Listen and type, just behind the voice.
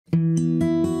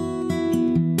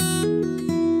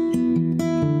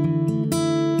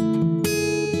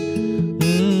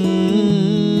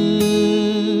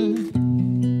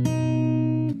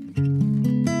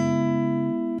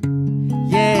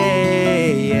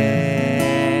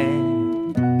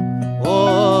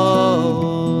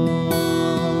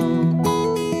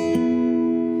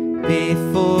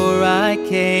Before I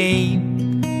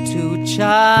came to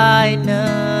China,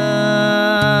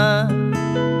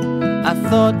 I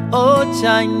thought all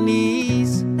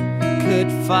Chinese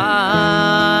could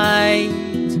fight.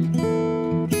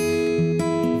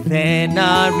 Then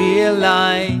I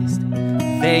realized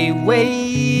they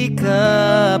wake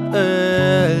up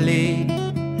early,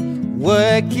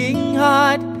 working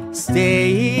hard,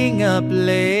 staying up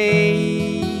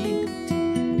late.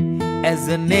 As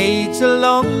the nature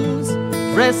longs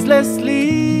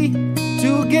restlessly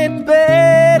to get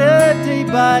better day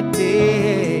by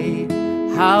day.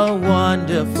 How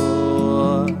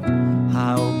wonderful,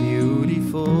 how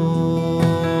beautiful.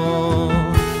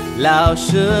 老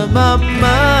师妈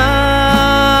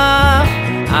妈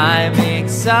I'm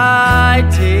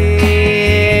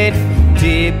excited.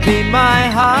 Deep in my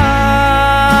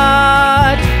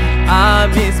heart I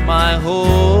miss my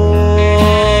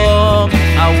home.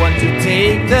 I want to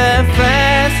take the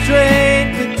fast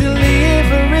train, quick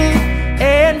delivery,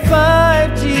 and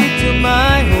 5G to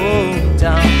my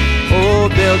hometown. Oh,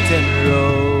 Belton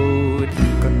Road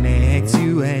connects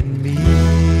you and me.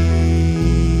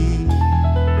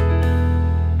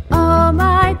 Oh,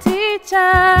 my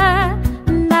teacher,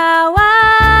 now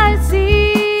I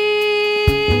see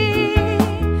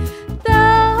the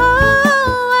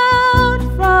whole world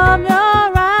from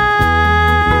your eyes.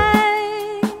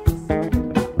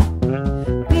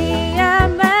 Be a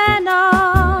man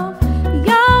of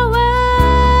your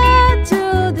word to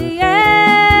the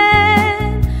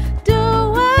end. Do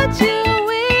what you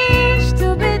wish to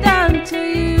be done to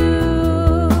you.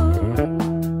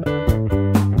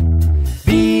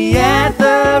 Be at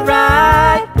the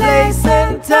right place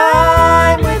and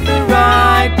time with the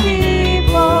right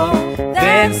people.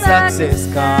 Then success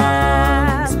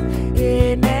comes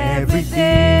in everything.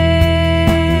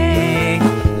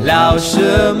 老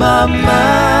师妈妈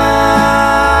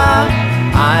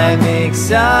I'm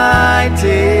excited.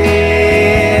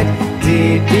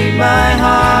 Deep in my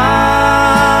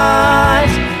heart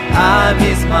I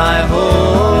miss my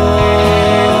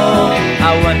home.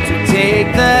 I want to take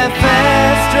the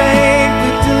fast train,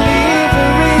 quick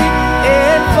delivery,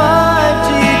 and 5G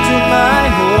to my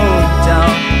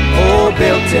hometown. Oh,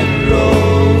 Belton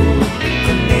Road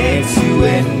connects you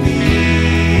and me.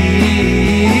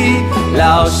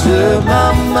 老师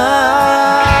妈妈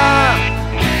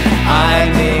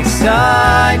I'm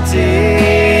excited.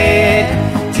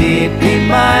 Deep in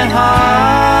my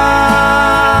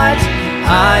heart I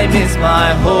miss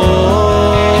my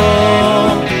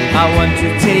home. I want to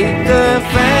take the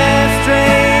fast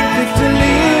train, quick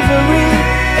delivery,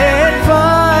 and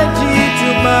 5G to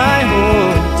my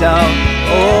hometown.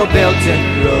 Oh, Belton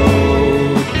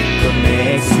Road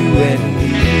connects you and me.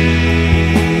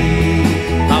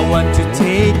 I want to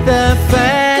take the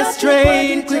fast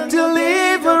train, quick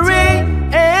delivery,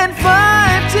 and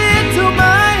 5G to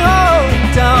my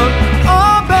hometown.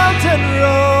 Oh, Belton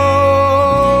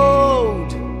Road.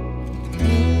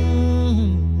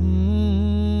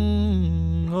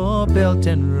 Oh,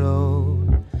 Belton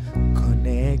Road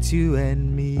connects you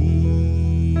and me.